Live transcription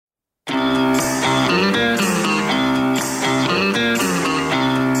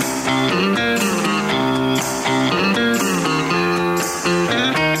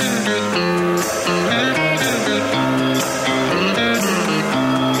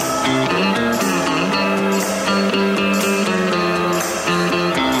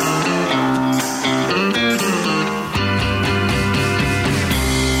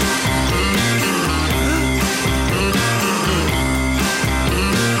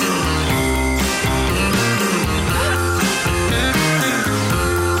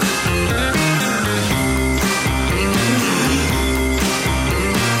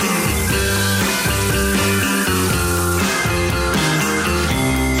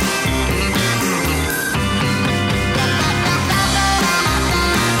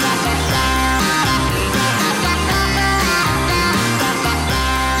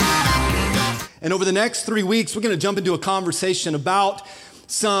the next 3 weeks, we're going to jump into a conversation about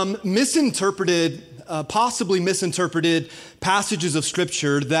some possibly misinterpreted passages of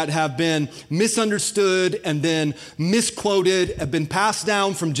Scripture that have been misunderstood and then misquoted, have been passed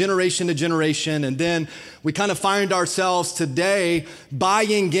down from generation to generation. And then we kind of find ourselves today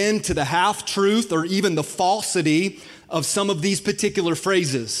buying into the half-truth or even the falsity of some of these particular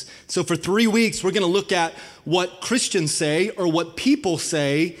phrases. So for 3 weeks, we're going to look at what Christians say or what people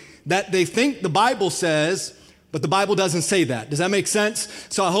say that they think the Bible says, but the Bible doesn't say that. Does that make sense?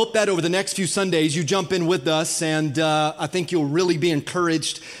 So I hope that over the next few Sundays, you jump in with us, and I think you'll really be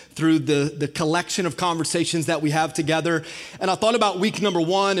encouraged through the collection of conversations that we have together. And I thought about week number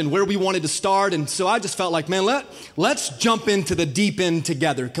 1 and where we wanted to start, and so I just felt like, man, let's jump into the deep end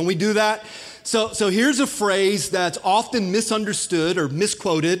together. Can we do that? So here's a phrase that's often misunderstood or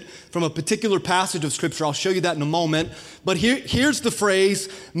misquoted from a particular passage of Scripture. I'll show you that in a moment. But here's the phrase.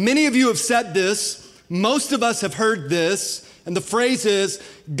 Many of you have said this. Most of us have heard this. And the phrase is,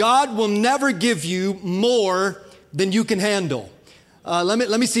 God will never give you more than you can handle.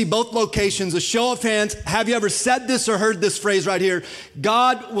 Let me see both locations. A show of hands. Have you ever said this or heard this phrase right here?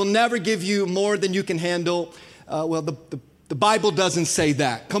 God will never give you more than you can handle. The Bible doesn't say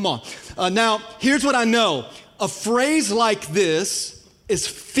that. Come on. Now, here's what I know. A phrase like this is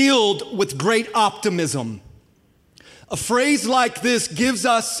filled with great optimism. A phrase like this gives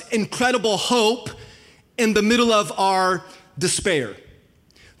us incredible hope in the middle of our despair.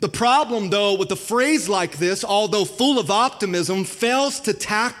 The problem, though, with a phrase like this, although full of optimism, fails to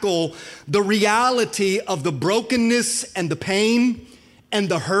tackle the reality of the brokenness and the pain and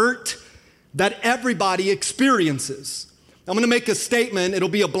the hurt that everybody experiences. I'm going to make a statement. It'll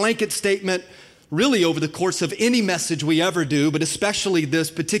be a blanket statement really over the course of any message we ever do, but especially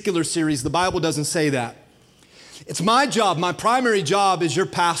this particular series. The Bible doesn't say that. It's my job, my primary job as your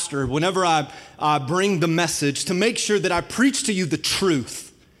pastor, whenever I bring the message, to make sure that I preach to you the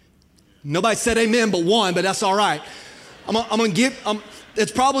truth. Nobody said amen but one, but that's all right.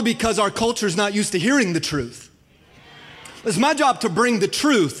 It's probably because our culture is not used to hearing the truth. It's my job to bring the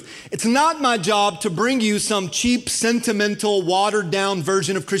truth. It's not my job to bring you some cheap, sentimental, watered-down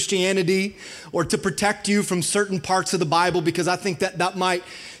version of Christianity or to protect you from certain parts of the Bible because I think that might,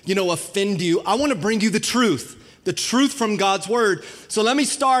 offend you. I want to bring you the truth from God's Word. So let me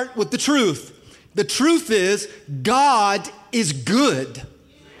start with the truth. The truth is God is good.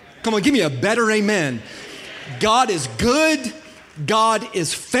 Come on, give me a better amen. God is good. God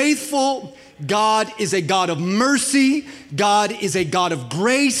is faithful. God is a God of mercy. God is a God of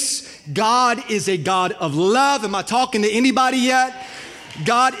grace. God is a God of love. Am I talking to anybody yet?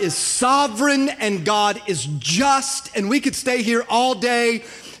 God is sovereign and God is just. And we could stay here all day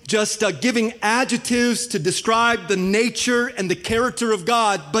just giving adjectives to describe the nature and the character of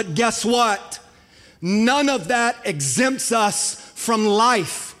God. But guess what? None of that exempts us from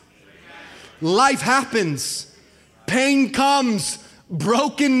life. Life happens. Pain comes.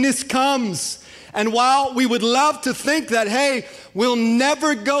 Brokenness comes. And while we would love to think that, hey, we'll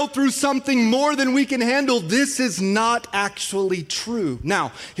never go through something more than we can handle, this is not actually true.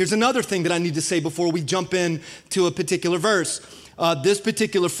 Now, here's another thing that I need to say before we jump into a particular verse. This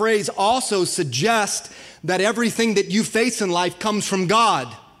particular phrase also suggests that everything that you face in life comes from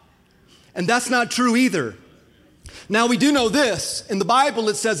God. And that's not true either. Now, we do know this. In the Bible,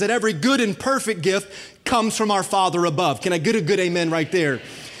 it says that every good and perfect gift comes from our Father above. Can I get a good amen right there?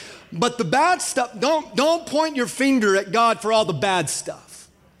 But the bad stuff, don't point your finger at God for all the bad stuff.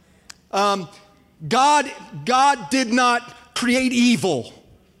 God did not create evil.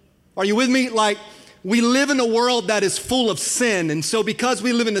 Are you with me? Like, we live in a world that is full of sin. And so because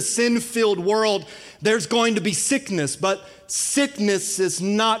we live in a sin-filled world, there's going to be sickness. But sickness is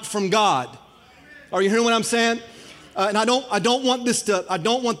not from God. Are you hearing what I'm saying? And I don't want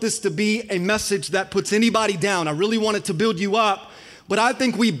this to be a message that puts anybody down. I really want it to build you up. But I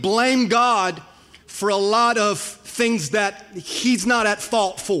think we blame God for a lot of things that He's not at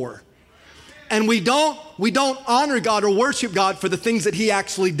fault for. And we don't honor God or worship God for the things that He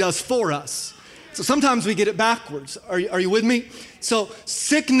actually does for us. So sometimes we get it backwards. Are you with me? So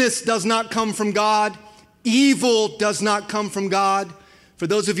sickness does not come from God. Evil does not come from God. For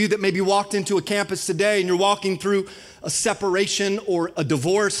those of you that maybe walked into a campus today and you're walking through a separation or a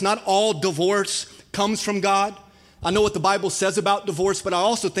divorce, not all divorce comes from God. I know what the Bible says about divorce, but I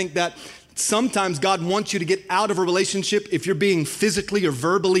also think that sometimes God wants you to get out of a relationship if you're being physically or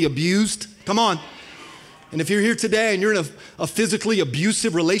verbally abused. Come on. And if you're here today and you're in a physically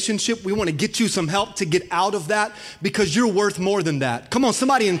abusive relationship, we want to get you some help to get out of that because you're worth more than that. Come on,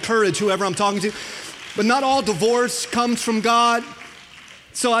 somebody encourage whoever I'm talking to. But not all divorce comes from God.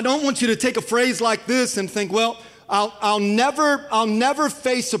 So I don't want you to take a phrase like this and think, well, I'll never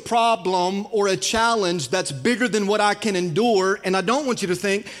face a problem or a challenge that's bigger than what I can endure. And I don't want you to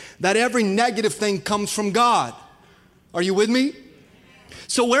think that every negative thing comes from God. Are you with me?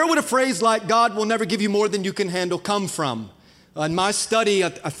 So where would a phrase like God will never give you more than you can handle come from? In my study, I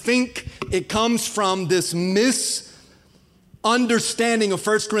think it comes from this misunderstanding of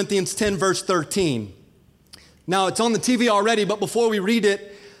 1 Corinthians 10 verse 13. Now it's on the TV already, but before we read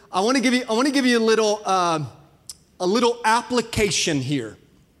it, I want to give you a little application here.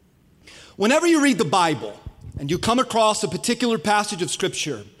 Whenever you read the Bible and you come across a particular passage of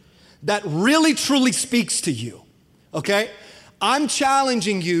Scripture that really truly speaks to you, okay? I'm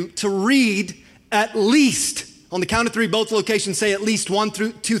challenging you to read at least, on the count of three, both locations say at least 1,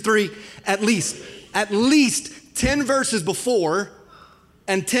 2, 3, at least 10 verses before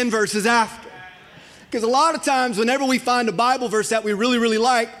and 10 verses after. Because a lot of times whenever we find a Bible verse that we really, really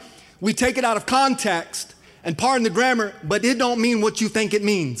like, we take it out of context and pardon the grammar, but it don't mean what you think it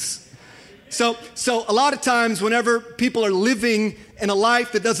means. So a lot of times whenever people are living in a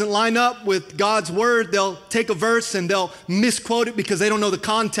life that doesn't line up with God's word, they'll take a verse and they'll misquote it because they don't know the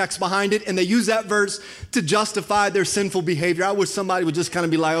context behind it, and they use that verse to justify their sinful behavior. I wish somebody would just kind of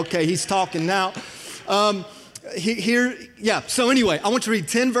be like, okay, he's talking now. So anyway, I want you to read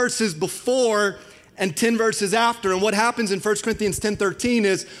 10 verses before and 10 verses after. And what happens in 1 Corinthians 10:13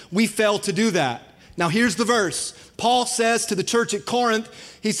 is we fail to do that. Now here's the verse. Paul says to the church at Corinth,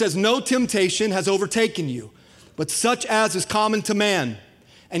 he says, no temptation has overtaken you, but such as is common to man.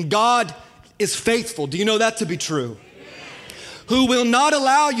 And God is faithful. Do you know that to be true? Who will not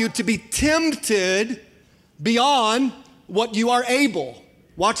allow you to be tempted beyond what you are able.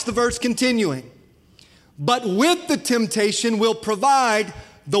 Watch the verse continuing. But with the temptation will provide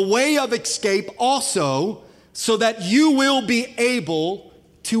the way of escape also, so that you will be able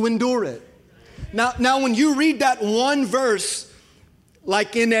to endure it. Now, when you read that one verse,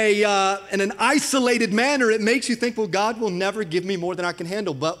 like in an isolated manner, it makes you think, well, God will never give me more than I can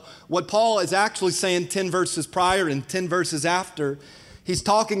handle. But what Paul is actually saying 10 verses prior and 10 verses after, he's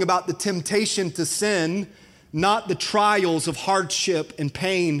talking about the temptation to sin, not the trials of hardship and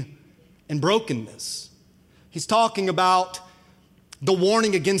pain and brokenness. He's talking about the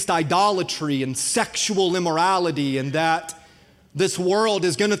warning against idolatry and sexual immorality, and that this world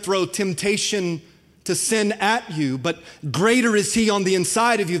is going to throw temptation to sin at you, but greater is he on the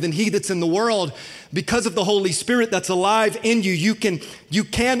inside of you than he that's in the world. Because of the Holy Spirit that's alive in you, you can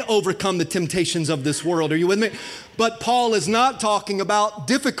overcome the temptations of this world. Are you with me? But Paul is not talking about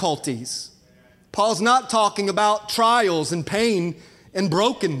difficulties. Paul's not talking about trials and pain and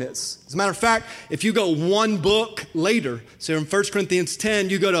brokenness. As a matter of fact, if you go one book later, so in 1 Corinthians 10,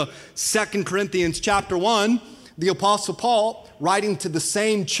 you go to 2 Corinthians chapter 1, the Apostle Paul, writing to the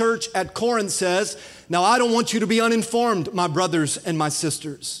same church at Corinth, says, now I don't want you to be uninformed, my brothers and my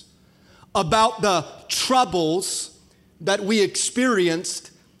sisters, about the troubles that we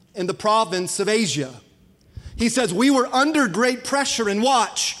experienced in the province of Asia. He says, we were under great pressure, and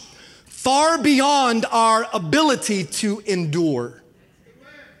watch, far beyond our ability to endure.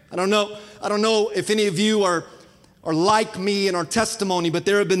 I don't know if any of you are like me in our testimony, but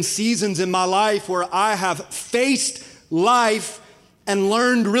there have been seasons in my life where I have faced life and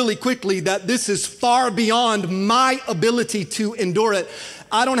learned really quickly that this is far beyond my ability to endure it.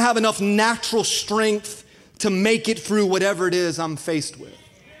 I don't have enough natural strength to make it through whatever it is I'm faced with.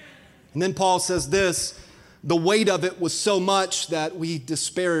 And then Paul says this, the weight of it was so much that we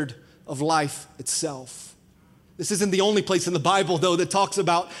despaired of life itself. This isn't the only place in the Bible, though, that talks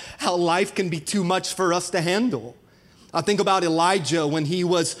about how life can be too much for us to handle. I think about Elijah when he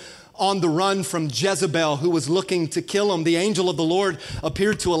was on the run from Jezebel, who was looking to kill him. The angel of the Lord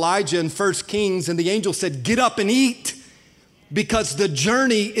appeared to Elijah in 1 Kings, and the angel said, get up and eat, because the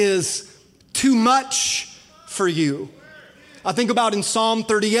journey is too much for you. I think about in Psalm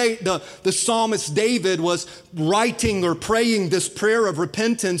 38, the psalmist David was writing or praying this prayer of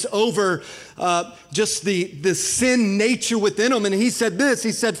repentance over just the sin nature within him. And he said this,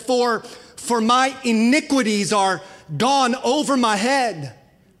 he said, for my iniquities are gone over my head.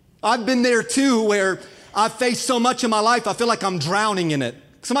 I've been there too, where I've faced so much in my life, I feel like I'm drowning in it.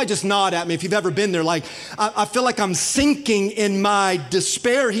 Somebody just nod at me if you've ever been there. Like, I feel like I'm sinking in my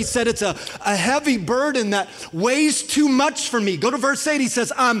despair. He said it's a heavy burden that weighs too much for me. Go to verse 8. He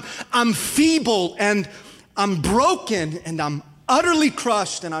says, I'm feeble and I'm broken and I'm utterly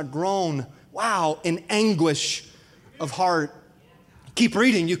crushed and I groan, wow, in anguish of heart. Keep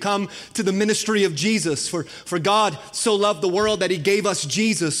reading. You come to the ministry of Jesus. For God so loved the world that he gave us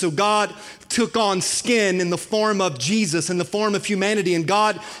Jesus. So God took on skin in the form of Jesus, in the form of humanity. And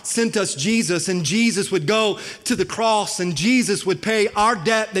God sent us Jesus. And Jesus would go to the cross. And Jesus would pay our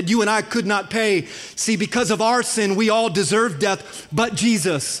debt that you and I could not pay. See, because of our sin, we all deserve death but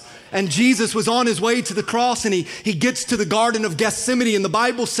Jesus. And Jesus was on his way to the cross, and he gets to the Garden of Gethsemane, and the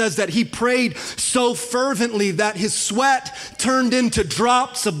Bible says that he prayed so fervently that his sweat turned into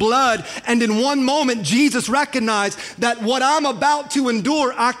drops of blood. And in one moment, Jesus recognized that what I'm about to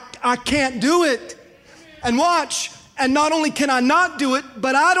endure, I can't do it. And watch, and not only can I not do it,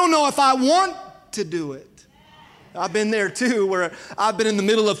 but I don't know if I want to do it. I've been there too, where I've been in the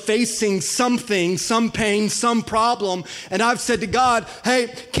middle of facing something, some pain, some problem, and I've said to God, hey,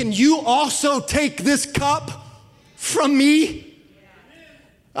 can you also take this cup from me?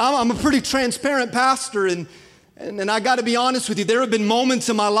 I'm a pretty transparent pastor, and I got to be honest with you, there have been moments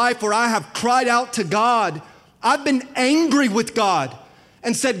in my life where I have cried out to God. I've been angry with God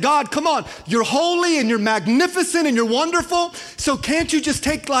and said, God, come on, you're holy and you're magnificent and you're wonderful, so can't you just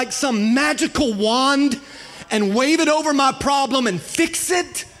take like some magical wand and wave it over my problem and fix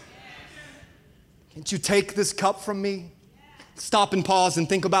it? Can't you take this cup from me? Stop and pause and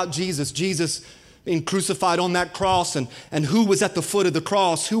think about Jesus. Jesus being crucified on that cross, and who was at the foot of the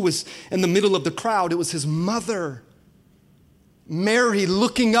cross? Who was in the middle of the crowd? It was his mother, Mary,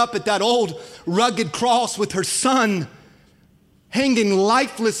 looking up at that old rugged cross with her son hanging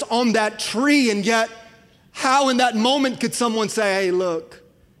lifeless on that tree. And yet, how in that moment could someone say, hey, look,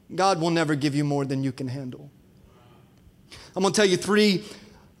 God will never give you more than you can handle? I'm going to tell you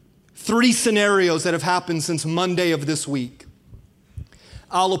three scenarios that have happened since Monday of this week.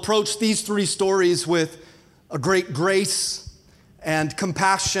 I'll approach these three stories with a great grace and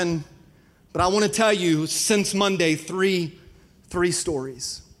compassion, but I want to tell you since Monday three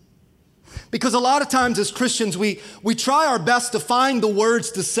stories. Because a lot of times as Christians, we try our best to find the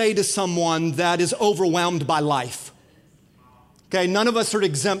words to say to someone that is overwhelmed by life. Okay, none of us are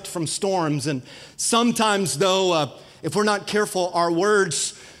exempt from storms, and sometimes though, if we're not careful, our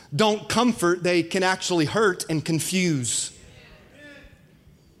words don't comfort, they can actually hurt and confuse.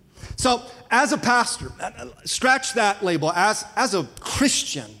 So as a pastor, scratch that label, as a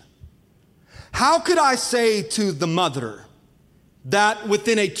Christian, how could I say to the mother that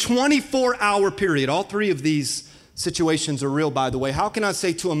within a 24-hour period, all three of these situations are real, by the way, how can I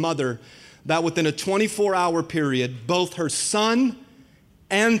say to a mother that within a 24-hour period, both her son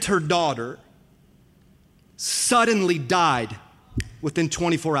and her daughter suddenly died within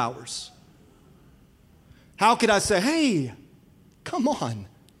 24 hours? How could I say, hey, come on,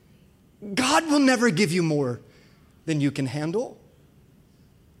 God will never give you more than you can handle?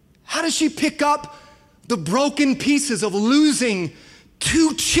 How does she pick up the broken pieces of losing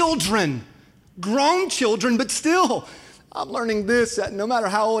two children, grown children, but still, I'm learning this, that no matter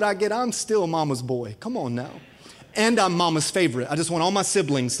how old I get, I'm still mama's boy. Come on now. And I'm mama's favorite. I just want all my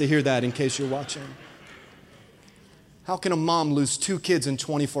siblings to hear that in case you're watching. How can a mom lose two kids in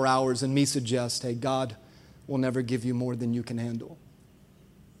 24 hours and me suggest, hey, God will never give you more than you can handle?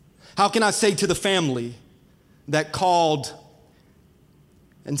 How can I say to the family that called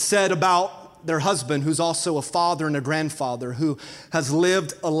and said about their husband, who's also a father and a grandfather, who has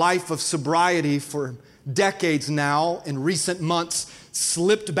lived a life of sobriety for decades now, in recent months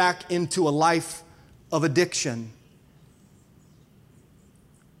slipped back into a life of addiction?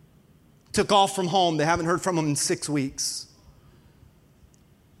 Took off from home. They haven't heard from him in 6 weeks.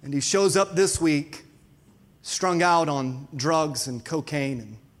 And he shows up this week strung out on drugs and cocaine,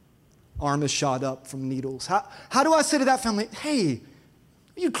 and arm is shot up from needles. How do I say to that family, hey,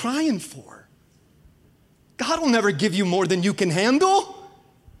 what are you crying for? God will never give you more than you can handle.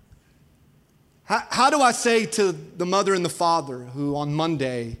 How do I say to the mother and the father who on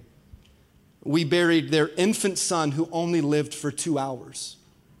Monday we buried their infant son who only lived for 2 hours?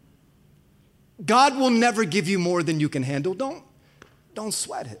 God will never give you more than you can handle. Don't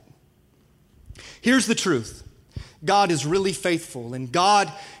sweat it. Here's the truth. God is really faithful, and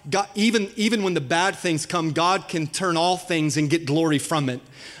God even when the bad things come, God can turn all things and get glory from it.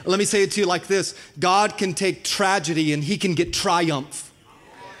 Let me say it to you like this. God can take tragedy and he can get triumph.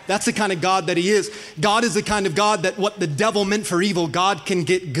 That's the kind of God that he is. God is the kind of God that what the devil meant for evil, God can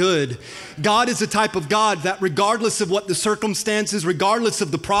get good. God is the type of God that regardless of what the circumstances, regardless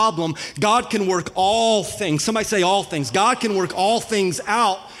of the problem, God can work all things. Somebody say all things. God can work all things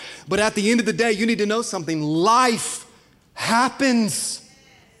out. But at the end of the day, you need to know something. Life happens.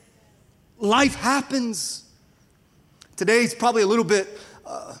 Life happens. Today's probably a little bit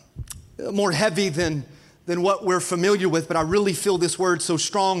more heavy than than what we're familiar with, but I really feel this word so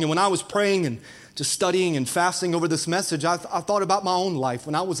strong. And when I was praying and just studying and fasting over this message, I thought about my own life.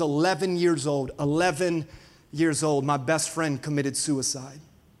 When I was 11 years old, my best friend committed suicide.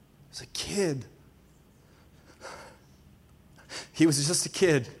 He was a kid. He was just a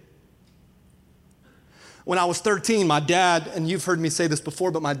kid. When I was 13, my dad, and you've heard me say this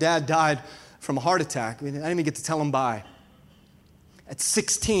before, but my dad died from a heart attack. I didn't even get to tell him bye. At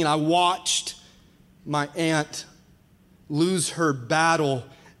 16, I watched my aunt lose her battle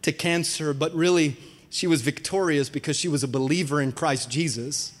to cancer, but really she was victorious because she was a believer in Christ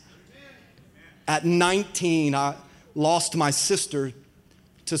Jesus. At 19, I lost my sister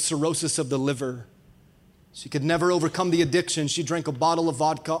to cirrhosis of the liver. She could never overcome the addiction. She drank a bottle of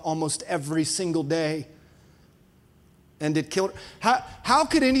vodka almost every single day. And it killed her. How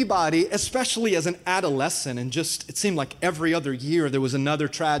could anybody, especially as an adolescent, and just it seemed like every other year there was another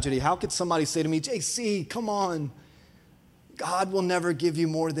tragedy, how could somebody say to me, JC, come on, God will never give you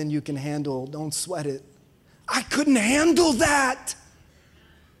more than you can handle. Don't sweat it. I couldn't handle that.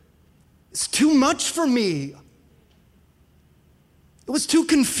 It's too much for me. It was too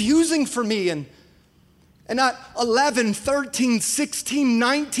confusing for me. And at 11, 13, 16,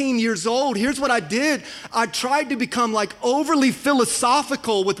 19 years old, here's what I did. I tried to become like overly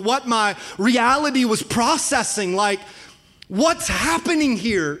philosophical with what my reality was processing. Like, what's happening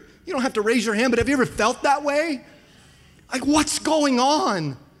here? You don't have to raise your hand, but have you ever felt that way? Like, what's going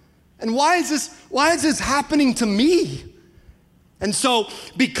on? And why is this happening to me? And so,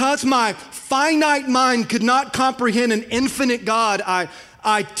 because my finite mind could not comprehend an infinite God,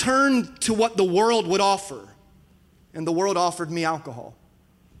 I turned to what the world would offer. And the world offered me alcohol.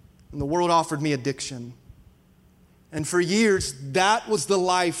 And the world offered me addiction. And for years, that was the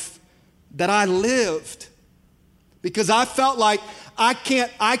life that I lived. Because I felt like I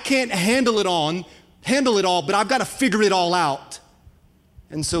can't handle it all, but I've got to figure it all out.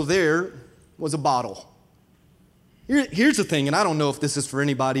 And so there was a bottle. Here's the thing, and I don't know if this is for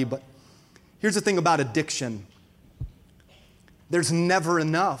anybody, but here's the thing about addiction. There's never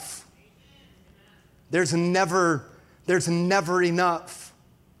enough. There's never enough.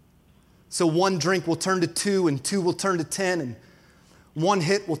 So one drink will turn to 2, and 2 will turn to 10, and 1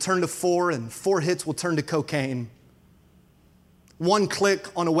 hit will turn to 4, and 4 hits will turn to cocaine. One click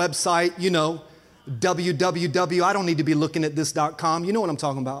on a website, www, I don't need to be looking at this.com, you know what I'm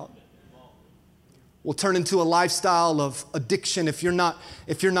talking about, will turn into a lifestyle of addiction if you're not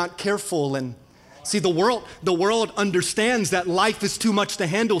careful. And see, the world understands that life is too much to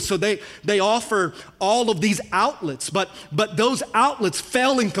handle, so they offer all of these outlets, but those outlets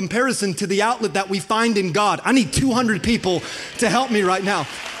fail in comparison to the outlet that we find in God. I need 200 people to help me right now.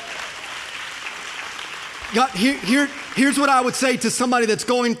 God, here's what I would say to somebody that's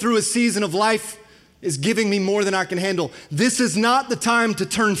going through a season of life is giving me more than I can handle. This is not the time to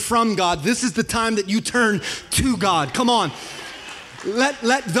turn from God. This is the time that you turn to God. Come on.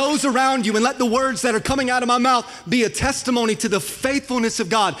 Let those around you and let the words that are coming out of my mouth be a testimony to the faithfulness of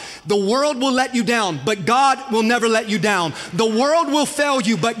God. The world will let you down, but God will never let you down. The world will fail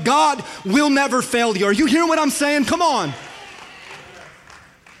you, but God will never fail you. Are you hearing what I'm saying? Come on.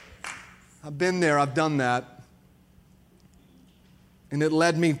 I've been there. I've done that. And it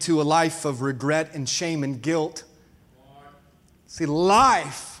led me to a life of regret and shame and guilt. See,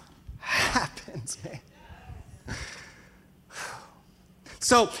 life happens, man.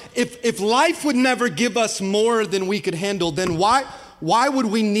 So if life would never give us more than we could handle, then why would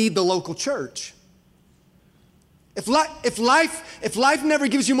we need the local church? If life never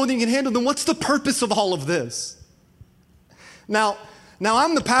gives you more than you can handle, then what's the purpose of all of this? Now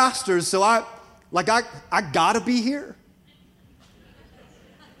I'm the pastor, so I gotta be here.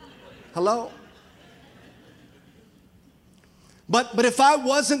 Hello? But if I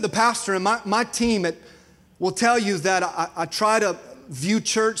wasn't the pastor, and my team will tell you that I try to view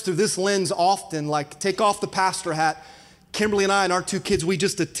church through this lens often, like take off the pastor hat. Kimberly and I and our 2 kids, we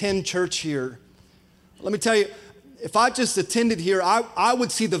just attend church here. Let me tell you, if I just attended here, I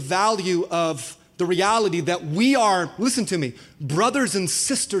would see the value of the reality that we are, listen to me, brothers and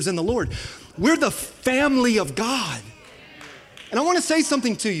sisters in the Lord. We're the family of God. And I want to say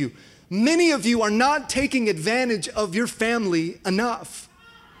something to you. Many of you are not taking advantage of your family enough.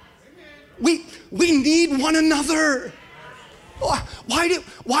 We need one another. Why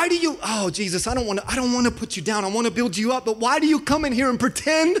do you, oh Jesus, I don't want to put you down. I want to build you up, but why do you come in here and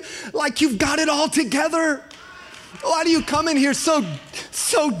pretend like you've got it all together? Why do you come in here so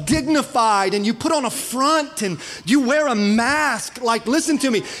dignified and you put on a front and you wear a mask? Like, listen to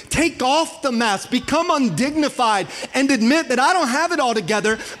me, take off the mask, become undignified and admit that I don't have it all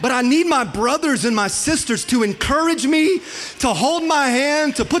together, but I need my brothers and my sisters to encourage me, to hold my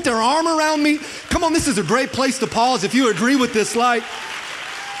hand, to put their arm around me. Come on, this is a great place to pause if you agree with this. Like,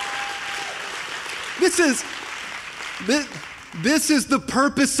 this is the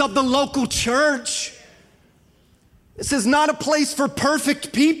purpose of the local church. This is not a place for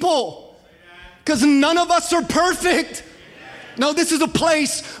perfect people, because none of us are perfect. No, this is a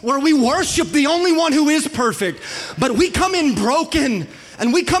place where we worship the only one who is perfect. But we come in broken,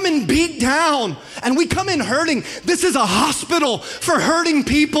 and we come in beat down, and we come in hurting. This is a hospital for hurting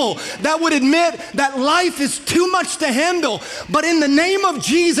people that would admit that life is too much to handle. But in the name of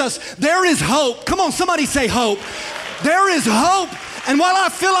Jesus, there is hope. Come on, somebody say hope. There is hope. And while I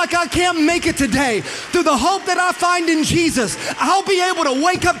feel like I can't make it today, through the hope that I find in Jesus, I'll be able to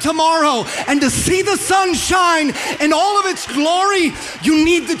wake up tomorrow and to see the sun shine in all of its glory. You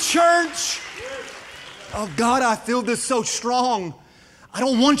need the church. Oh God, I feel this so strong. I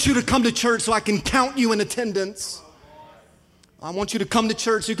don't want you to come to church so I can count you in attendance. I want you to come to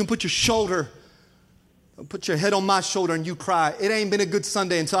church so you can put your head on my shoulder and you cry. It ain't been a good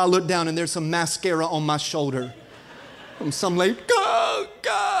Sunday until I look down and there's some mascara on my shoulder. From some lady, oh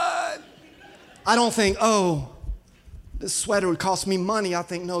God. I don't think, oh, this sweater would cost me money. I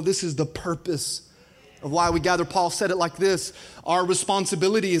think, no, this is the purpose of why we gather. Paul said it like this: our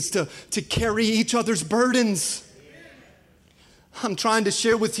responsibility is to carry each other's burdens. I'm trying to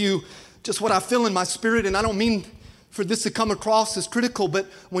share with you just what I feel in my spirit, and I don't mean for this to come across as critical, but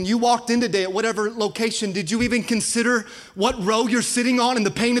when you walked in today at whatever location, did you even consider what row you're sitting on and the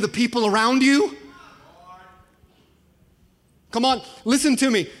pain of the people around you? Come on, listen to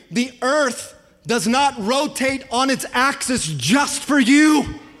me. The earth does not rotate on its axis just for you.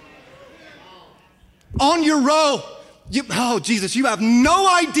 On your row, Jesus, you have no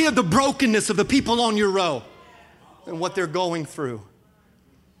idea the brokenness of the people on your row and what they're going through.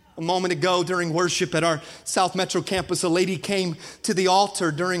 A moment ago during worship at our South Metro campus, a lady came to the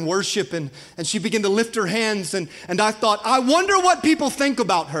altar during worship and she began to lift her hands and I thought, I wonder what people think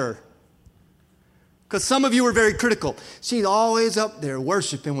about her. Because some of you are very critical. She's always up there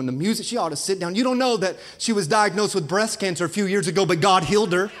worshiping when the music, she ought to sit down. You don't know that she was diagnosed with breast cancer a few years ago, but God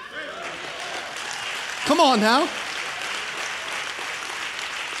healed her. Come on now.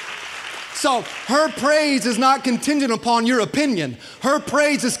 So her praise is not contingent upon your opinion. Her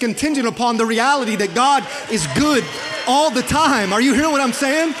praise is contingent upon the reality that God is good all the time. Are you hearing what I'm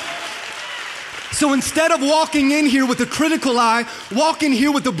saying? So instead of walking in here with a critical eye, walk in here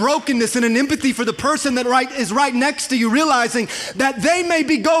with the brokenness and an empathy for the person that is right next to you, realizing that they may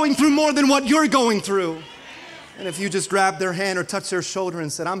be going through more than what you're going through. And if you just grab their hand or touch their shoulder and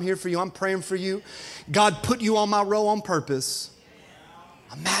said, I'm here for you, I'm praying for you. God put you on my row on purpose.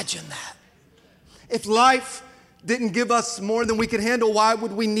 Imagine that. If life didn't give us more than we could handle, why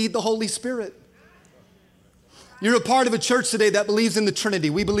would we need the Holy Spirit? You're a part of a church today that believes in the Trinity.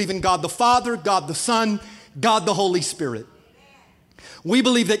 We believe in God the Father, God the Son, God the Holy Spirit. We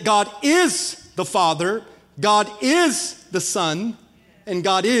believe that God is the Father, God is the Son, and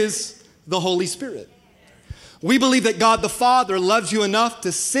God is the Holy Spirit. We believe that God the Father loves you enough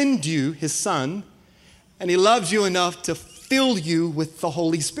to send you His Son, and He loves you enough to fill you with the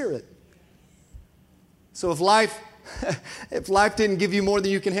Holy Spirit. So if life didn't give you more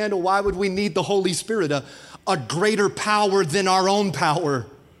than you can handle, why would we need the Holy Spirit? A greater power than our own power.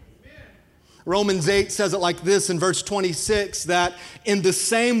 Romans 8 says it like this in verse 26, that in the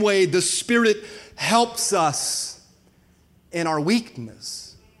same way the Spirit helps us in our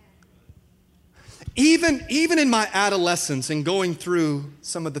weakness. Even in my adolescence and going through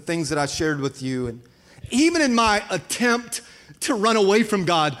some of the things that I shared with you, and even in my attempt to run away from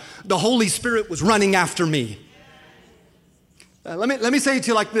God, the Holy Spirit was running after me. Let me say it to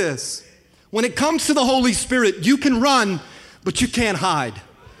you like this. When it comes to the Holy Spirit, you can run, but you can't hide.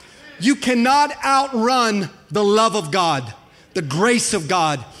 You cannot outrun the love of God, the grace of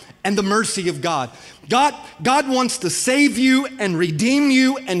God, and the mercy of God. God wants to save you and redeem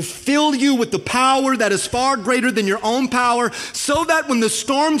you and fill you with the power that is far greater than your own power, so that when the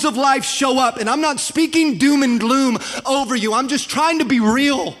storms of life show up, and I'm not speaking doom and gloom over you, I'm just trying to be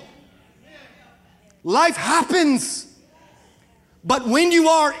real. Life happens. But when you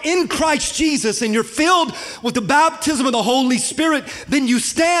are in Christ Jesus and you're filled with the baptism of the Holy Spirit, then you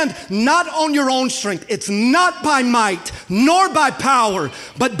stand not on your own strength. It's not by might nor by power,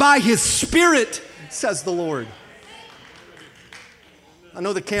 but by His Spirit, says the Lord. I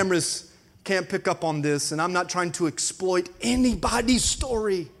know the camera's can't pick up on this, and I'm not trying to exploit anybody's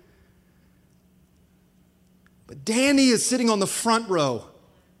story. But Danny is sitting on the front row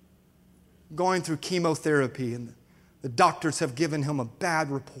going through chemotherapy, and the doctors have given him a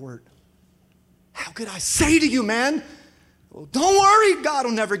bad report. How could I say to you, man? Well, don't worry, God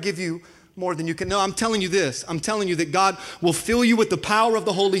will never give you more than you can. No, I'm telling you this. I'm telling you that God will fill you with the power of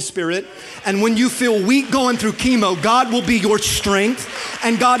the Holy Spirit. And when you feel weak going through chemo, God will be your strength.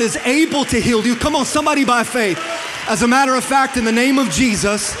 And God is able to heal you. Come on, somebody by faith. As a matter of fact, in the name of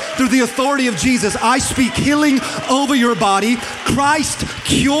Jesus, through the authority of Jesus, I speak healing over your body. Christ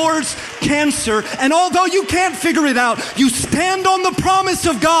cures cancer. And although you can't figure it out, you stand on the promise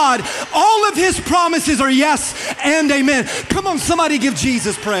of God. All of his promises are yes and amen. Come on, somebody give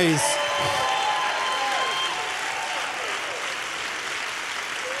Jesus praise.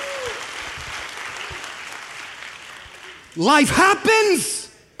 Life happens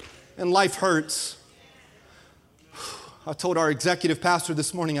and life hurts. I told our executive pastor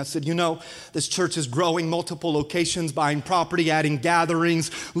this morning, I said, you know, this church is growing, multiple locations, buying property, adding gatherings,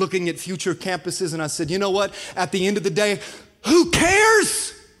 looking at future campuses. And I said, you know what? At the end of the day, who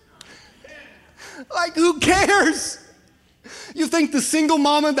cares? Like, who cares? You think the single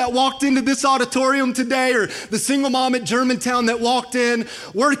mama that walked into this auditorium today, or the single mom at Germantown that walked in,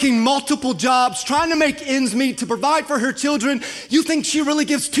 working multiple jobs, trying to make ends meet to provide for her children, you think she really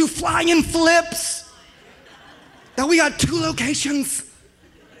gives two flying flips? That we got two locations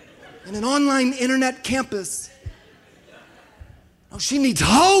and an online internet campus. Oh, she needs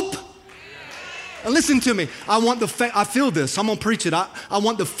hope. Now listen to me. I feel this. I'm going to preach it. I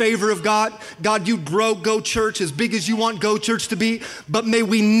want the favor of God. God, you grow Go Church as big as you want Go Church to be, but may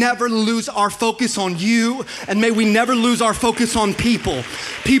we never lose our focus on you, and may we never lose our focus on people.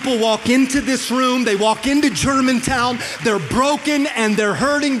 People walk into this room, they walk into Germantown, they're broken and they're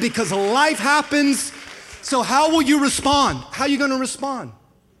hurting because life happens. So how will you respond? How are you going to respond?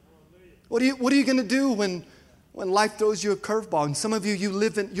 What are you going to do when life throws you a curveball? And some of you,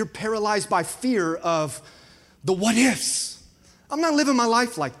 you're paralyzed by fear of the what ifs. I'm not living my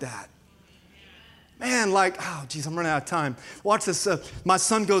life like that. Man, like, oh, geez, I'm running out of time. Watch this. My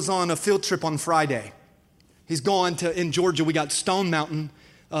son goes on a field trip on Friday. He's going in Georgia, we got Stone Mountain.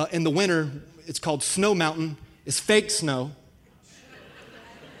 In the winter, it's called Snow Mountain. It's fake snow.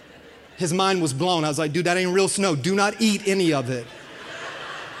 His mind was blown. I was like, dude, that ain't real snow. Do not eat any of it.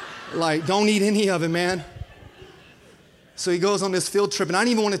 Like, don't eat any of it, man. So he goes on this field trip, and I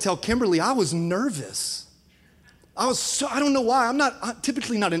didn't even want to tell Kimberly. I was nervous. I don't know why. I'm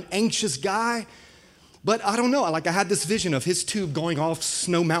typically not an anxious guy, but I don't know. I had this vision of his tube going off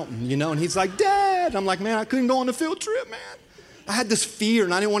Snow Mountain, you know, and he's like, Dad. I'm like, man, I couldn't go on the field trip, man. I had this fear,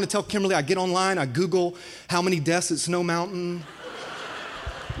 and I didn't want to tell Kimberly. I get online, I Google how many deaths at Snow Mountain.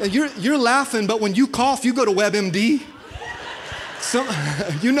 Now, you're laughing, but when you cough, you go to WebMD.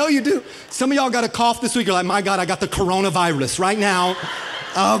 You know you do. Some of y'all got a cough this week. You're like, my God, I got the coronavirus right now.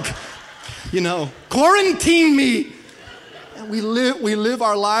 Quarantine me. And we live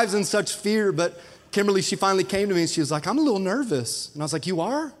our lives in such fear. But Kimberly, she finally came to me and she was like, I'm a little nervous. And I was like, you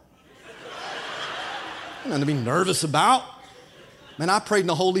are? Nothing to be nervous about. Man, I prayed in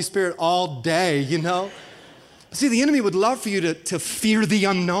the Holy Spirit all day, you know. See, the enemy would love for you to fear the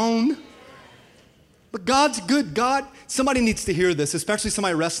unknown. But God's good. Somebody needs to hear this, especially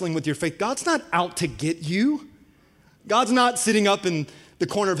somebody wrestling with your faith. God's not out to get you. God's not sitting up in the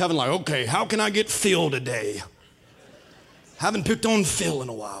corner of heaven like, okay, how can I get Phil today? Haven't picked on Phil in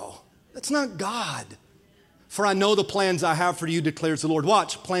a while. That's not God. For I know the plans I have for you, declares the Lord.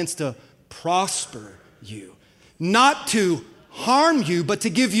 Watch, plans to prosper you. Not to harm you, but to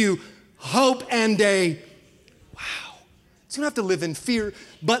give you hope and a wow. So you don't have to live in fear,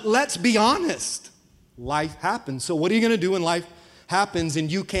 but let's be honest. Life happens. So what are you going to do when life happens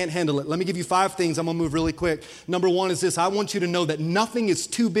and you can't handle it? Let me give you 5 things. I'm going to move really quick. Number 1 is this. I want you to know that nothing is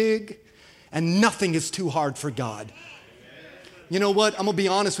too big and nothing is too hard for God. You know what? I'm going to be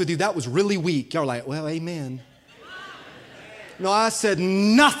honest with you. That was really weak. Y'all are like, well, amen. No, I said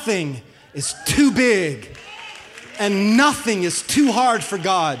nothing is too big and nothing is too hard for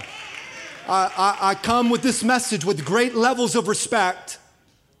God. I come with this message with great levels of respect,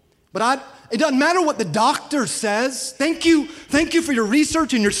 but it doesn't matter what the doctor says. Thank you for your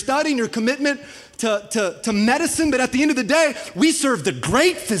research and your study and your commitment to medicine, but at the end of the day, we serve the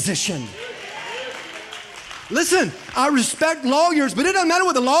great physician. Listen, I respect lawyers, but it doesn't matter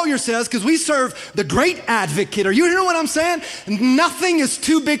what the lawyer says because we serve the great advocate. Are you hearing what I'm saying? Nothing is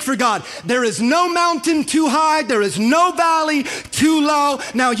too big for God. There is no mountain too high. There is no valley too low.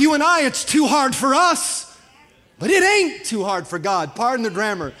 Now, you and I, it's too hard for us. But it ain't too hard for God. Pardon the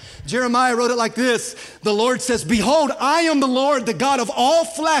grammar. Jeremiah wrote it like this. The Lord says, behold, I am the Lord, the God of all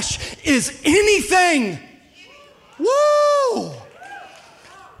flesh. Is anything, woo,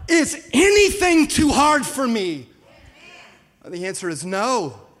 is anything too hard for me? The answer is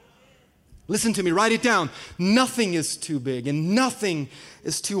no. Listen to me, write it down. Nothing is too big, and nothing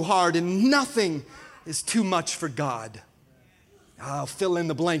is too hard, and nothing is too much for God. I'll fill in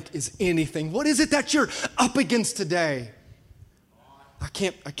the blank is anything. What is it that you're up against today? I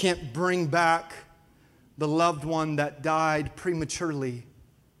can't bring back the loved one that died prematurely,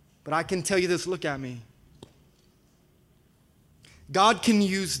 but I can tell you this, look at me. God can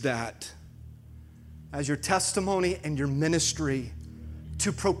use that as your testimony and your ministry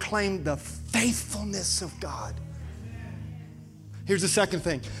to proclaim the faithfulness of God. Here's the second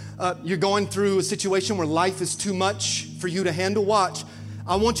thing. You're going through a situation where life is too much for you to handle. Watch.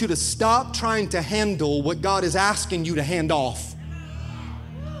 I want you to stop trying to handle what God is asking you to hand off.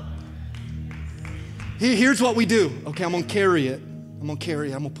 Here's what we do. Okay, I'm going to carry it. I'm going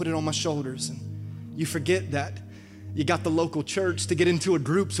to put it on my shoulders. And you forget that you got the local church to get into a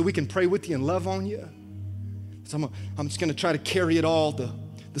group so we can pray with you and love on you. So I'm just going to try to carry it all.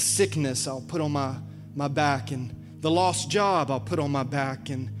 The sickness I'll put on my back, and the lost job I'll put on my back,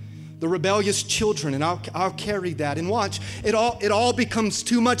 and the rebellious children, and I'll carry that. And watch, it all becomes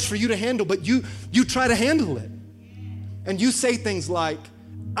too much for you to handle, but you try to handle it. And you say things like,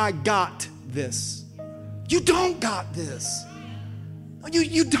 I got this. You don't got this.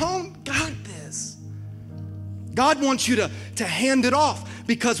 You don't got this. God wants you to hand it off,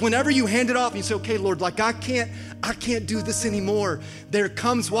 because whenever you hand it off, you say, okay, Lord, like I can't do this anymore. There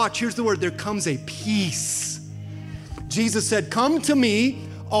comes, watch, here's the word, there comes a peace. Jesus said, come to me,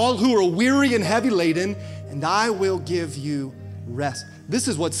 all who are weary and heavy laden, and I will give you rest. This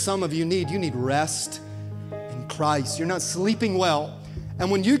is what some of you need. You need rest in Christ. You're not sleeping well. And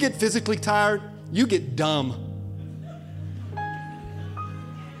when you get physically tired, you get dumb.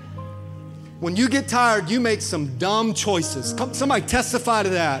 When you get tired, you make some dumb choices. Somebody testify to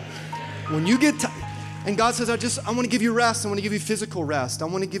that. When you get tired, and God says, I want to give you rest. I want to give you physical rest. I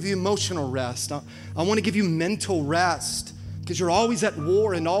want to give you emotional rest. I want to give you mental rest, because you're always at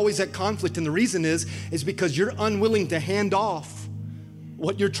war and always at conflict. And the reason is because you're unwilling to hand off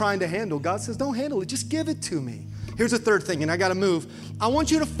what you're trying to handle. God says, don't handle it. Just give it to me. Here's a third thing, and I got to move. I want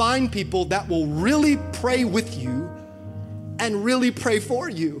you to find people that will really pray with you and really pray for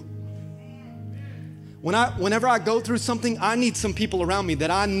you. Whenever I go through something, I need some people around me that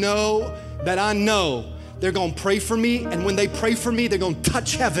I know they're going to pray for me, and when they pray for me, they're going to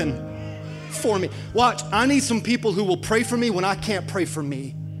touch heaven for me. Watch, I need some people who will pray for me when I can't pray for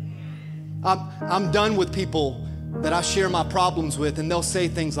me. I'm done with people that I share my problems with, and they'll say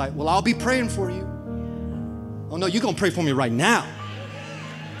things like, well, I'll be praying for you. Oh no, you're going to pray for me right now.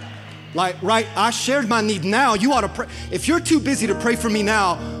 Right, I shared my need now. You ought to pray. If you're too busy to pray for me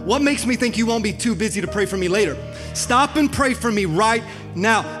now, what makes me think you won't be too busy to pray for me later? Stop and pray for me right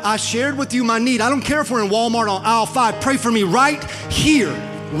now. I shared with you my need. I don't care if we're in Walmart on aisle 5. Pray for me right here,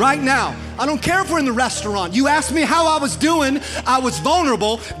 right now. I don't care if we're in the restaurant. You asked me how I was doing. I was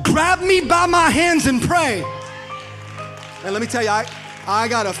vulnerable. Grab me by my hands and pray. And let me tell you, I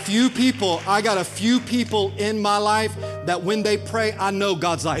got a few people in my life that when they pray, I know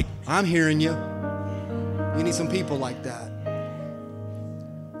God's like, I'm hearing you. You need some people like that.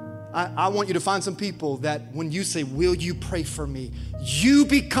 I want you to find some people that when you say, will you pray for me? You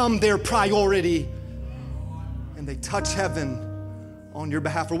become their priority, and they touch heaven on your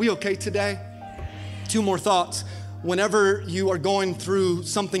behalf. Are we okay today? 2 more thoughts. Whenever you are going through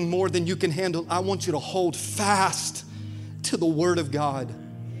something more than you can handle, I want you to hold fast to the Word of God.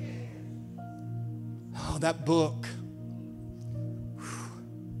 Oh, that book.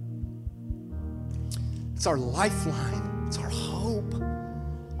 It's our lifeline. It's our hope.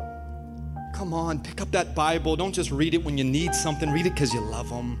 Come on, pick up that Bible. Don't just read it when you need something. Read it because you love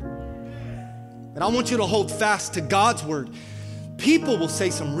them. And I want you to hold fast to God's Word. People will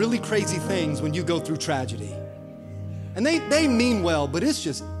say some really crazy things when you go through tragedy. And they mean well, but it's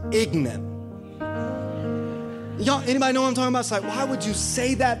just ignorant. Y'all, anybody know what I'm talking about? It's like, why would you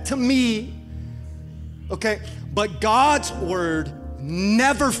say that to me? Okay, but God's Word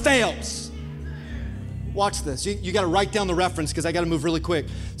never fails. Watch this. You got to write down the reference because I got to move really quick.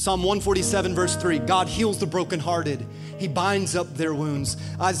 Psalm 147, verse 3. God heals the brokenhearted. He binds up their wounds.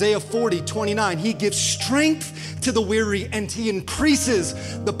 Isaiah 40, 29. He gives strength to the weary and he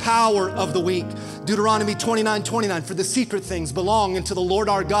increases the power of the weak. Deuteronomy 29, 29. For the secret things belong unto the Lord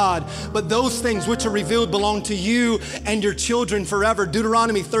our God, but those things which are revealed belong to you and your children forever.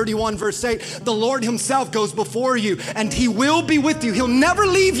 Deuteronomy 31, verse 8. The Lord himself goes before you and he will be with you. He'll never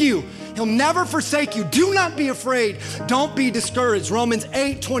leave you. He'll never forsake you. Do not be afraid. Don't be discouraged. Romans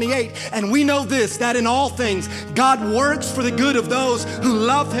 8, 28. And we know this, that in all things, God works for the good of those who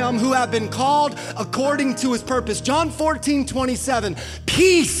love him, who have been called according to his purpose. John 14, 27.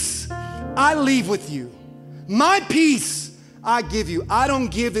 Peace I leave with you. My peace I give you. I don't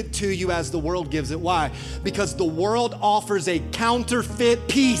give it to you as the world gives it. Why? Because the world offers a counterfeit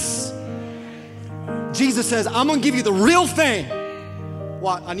peace. Jesus says, I'm going to give you the real thing.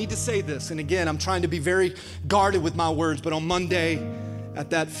 Well, I need to say this, and again, I'm trying to be very guarded with my words, but on Monday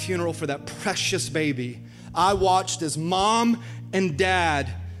at that funeral for that precious baby, I watched as mom and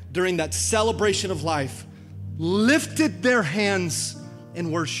dad, during that celebration of life, lifted their hands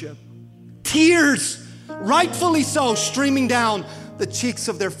in worship. Tears, rightfully so, streaming down the cheeks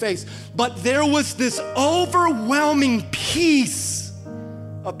of their face. But there was this overwhelming peace,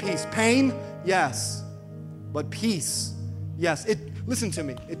 a peace. Pain, yes, but peace, yes. Listen to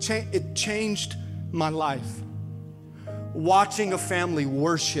me, it changed my life. Watching a family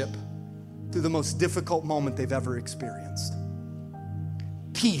worship through the most difficult moment they've ever experienced.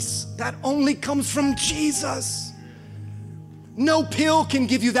 Peace, that only comes from Jesus. No pill can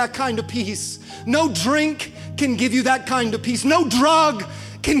give you that kind of peace. No drink can give you that kind of peace. No drug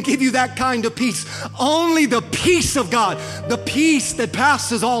can give you that kind of peace. Only the peace of God, the peace that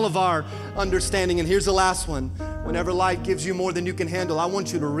passes all of our understanding. And here's the last one. Whenever life gives you more than you can handle, I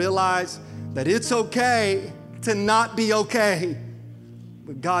want you to realize that it's okay to not be okay.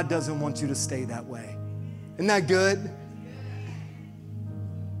 But God doesn't want you to stay that way. Isn't that good?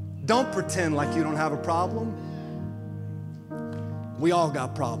 Don't pretend like you don't have a problem. We all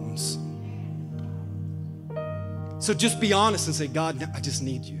got problems. So just be honest and say, God, I just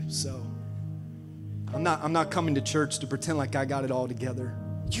need you. So I'm not coming to church to pretend like I got it all together.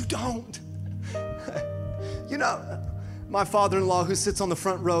 You don't. You know, my father-in-law who sits on the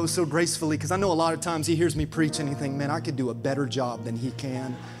front row so gracefully, because I know a lot of times he hears me preach and he thinks, man, I could do a better job than he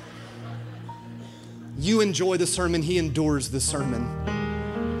can. You enjoy the sermon, he endures the sermon.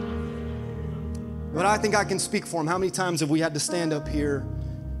 But I think I can speak for him. How many times have we had to stand up here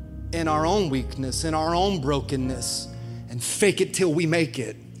in our own weakness, in our own brokenness, and fake it till we make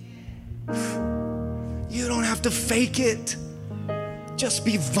it? You don't have to fake it. Just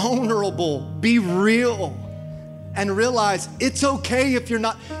be vulnerable, be real, and realize it's okay if you're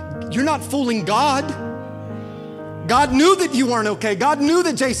not fooling God. God knew that you weren't okay. God knew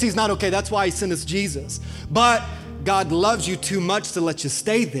that JC's not okay. That's why he sent us Jesus. But God loves you too much to let you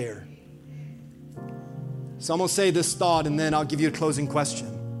stay there. So I'm gonna say this thought and then I'll give you a closing question.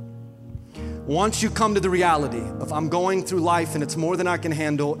 Once you come to the reality of I'm going through life and it's more than I can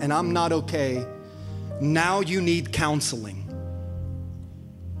handle and I'm not okay, now you need counseling.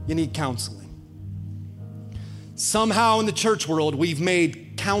 You need counseling. Somehow in the church world, we've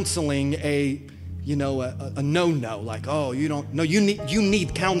made counseling a no-no. Like, oh, you don't, no, you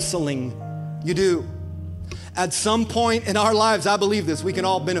need counseling. You do. At some point in our lives, I believe this, we can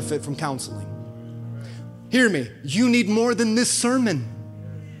all benefit from counseling. Hear me, you need more than this sermon.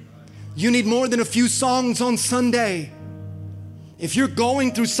 You need more than a few songs on Sunday. If you're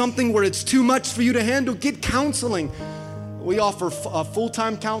going through something where it's too much for you to handle, get counseling. We offer a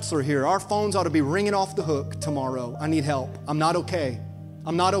full-time counselor here. Our phones ought to be ringing off the hook tomorrow. I need help. I'm not okay.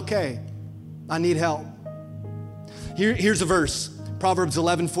 I'm not okay. I need help. Here's a verse. Proverbs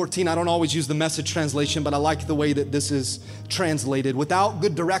 11:14. I don't always use the Message translation, but I like the way that this is translated. Without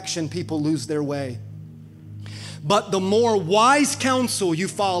good direction, people lose their way. But the more wise counsel you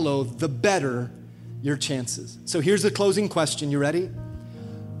follow, the better your chances. So here's the closing question. You ready?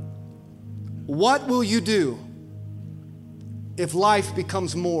 What will you do if life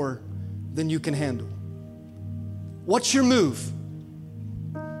becomes more than you can handle? What's your move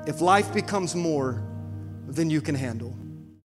if life becomes more than you can handle?